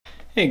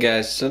Hey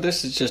guys, so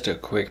this is just a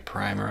quick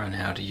primer on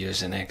how to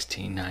use an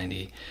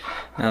XT90.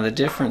 Now the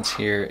difference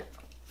here,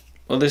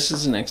 well, this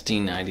is an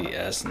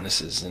XT90-S and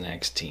this is an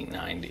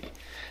XT90.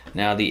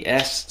 Now the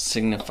S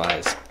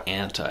signifies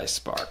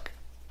Antispark.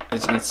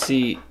 As you can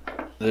see,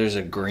 there's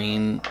a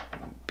green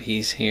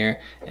piece here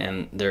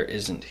and there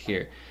isn't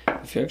here.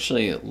 If you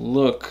actually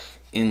look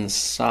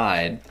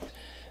inside,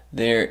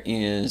 there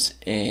is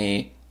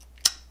a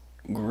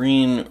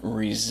green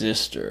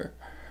resistor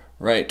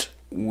right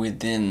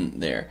within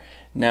there.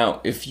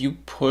 Now if you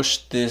push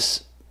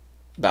this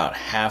about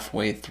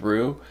halfway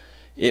through,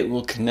 it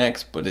will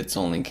connect, but it's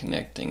only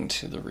connecting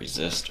to the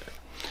resistor.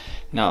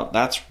 Now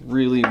that's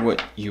really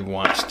what you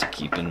want to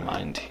keep in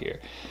mind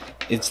here.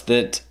 It's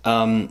that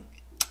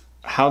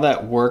how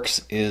that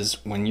works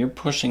is when you're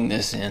pushing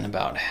this in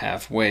about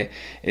halfway,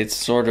 it's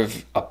sort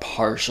of a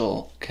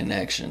partial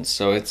connection.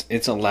 So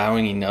it's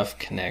allowing enough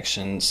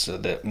connection so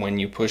that when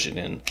you push it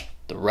in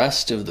the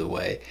rest of the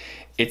way,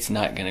 it's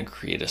not going to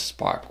create a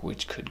spark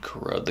which could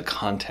corrode the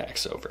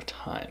contacts over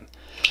time.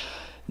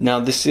 Now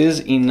this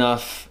is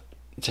enough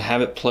to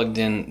have it plugged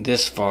in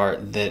this far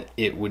that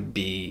it would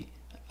be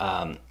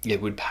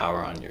it would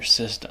power on your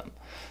system.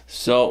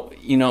 So,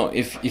 you know,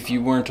 if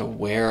you weren't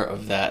aware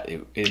of that,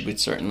 it would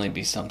certainly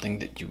be something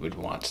that you would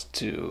want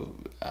to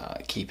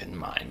keep in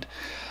mind.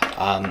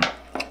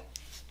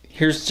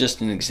 Here's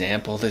just an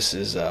example. This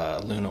is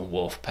a Luna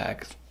Wolf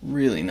pack.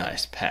 Really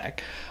nice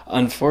pack.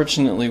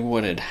 Unfortunately,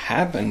 what had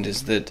happened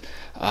is that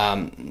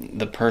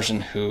the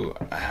person who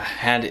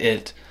had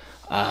it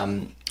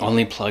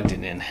only plugged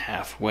it in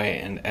halfway,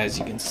 and as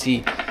you can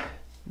see,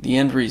 the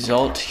end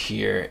result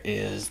here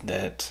is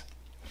that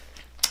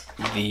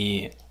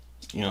the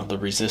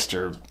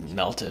resistor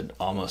melted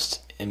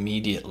almost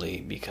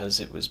immediately because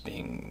it was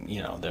being,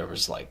 there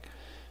was like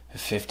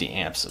 50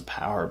 amps of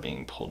power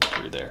being pulled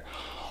through there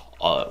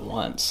all at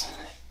once.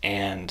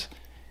 And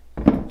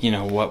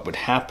what would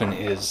happen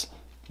is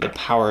the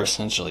power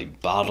essentially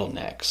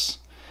bottlenecks,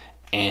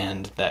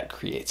 and that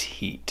creates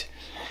heat,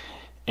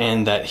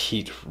 and that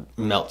heat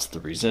melts the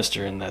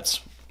resistor, and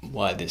that's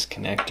why this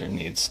connector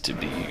needs to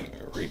be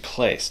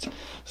replaced.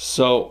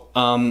 So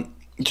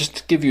just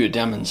to give you a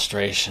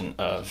demonstration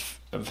of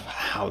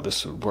how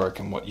this would work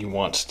and what you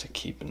want to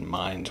keep in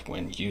mind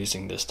when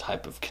using this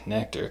type of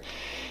connector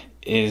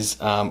is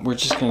we're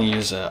just going to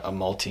use a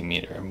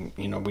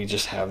multimeter. We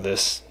just have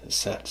this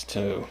set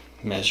to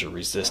measure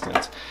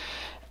resistance,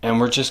 and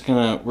we're just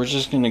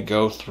gonna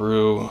go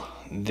through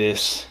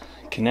this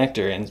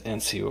connector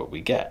and see what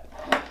we get.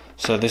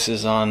 So this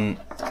is on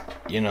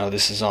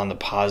the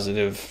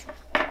positive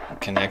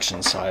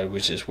connection side,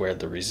 which is where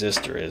the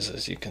resistor is,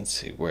 as you can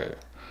see where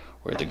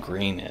the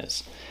green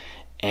is.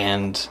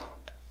 And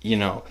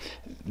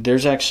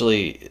there's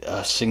actually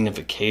a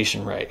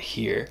signification right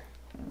here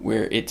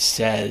where it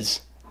says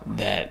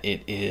that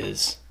it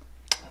is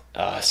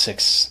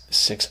 6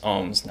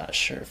 ohms. Not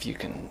sure if you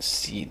can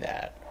see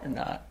that or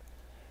not,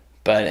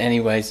 but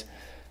anyways,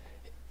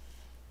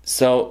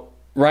 so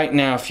right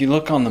now if you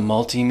look on the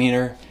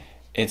multimeter,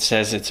 it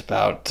says it's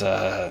about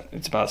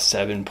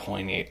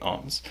 7.8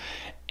 ohms,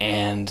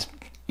 and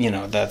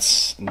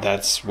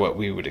that's what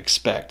we would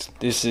expect.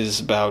 This is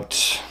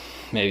about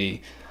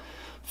maybe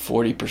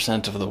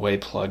 40% of the way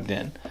plugged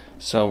in.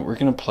 So we're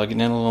gonna plug it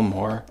in a little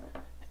more,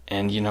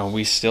 and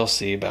we still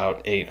see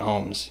about 8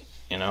 ohms.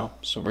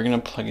 So we're gonna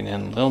plug it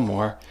in a little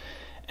more,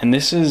 and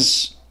this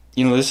is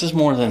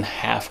more than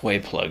halfway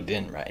plugged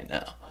in right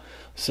now.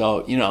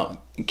 So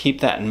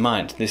keep that in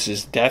mind. This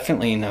is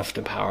definitely enough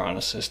to power on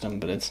a system,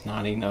 but it's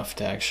not enough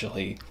to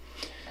actually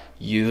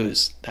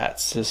use that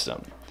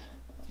system.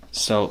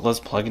 So let's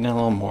plug it in a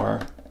little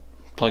more,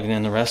 plug it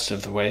in the rest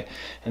of the way,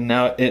 and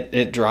now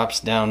it drops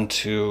down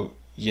to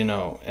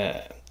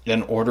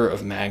an order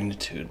of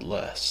magnitude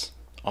less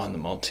on the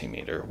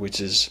multimeter, which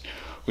is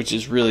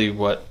really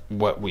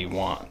what we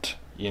want.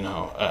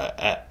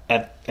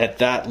 At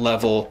that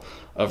level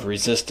of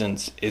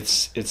resistance,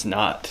 it's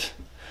not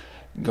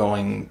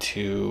going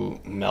to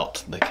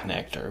melt the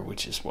connector,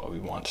 which is what we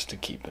want to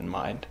keep in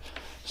mind.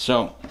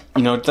 So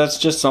that's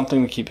just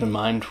something to keep in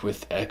mind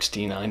with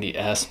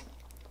XT90-S.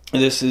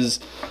 This is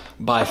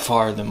by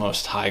far the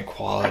most high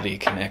quality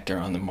connector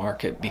on the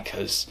market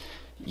because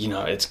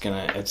it's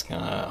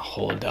gonna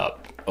hold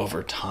up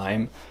over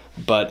time,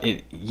 but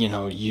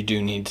you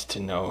do need to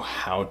know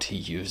how to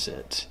use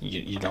it.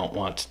 You don't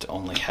want to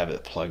only have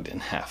it plugged in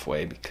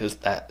halfway, because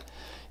that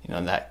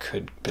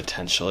could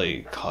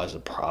potentially cause a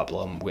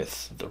problem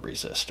with the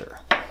resistor.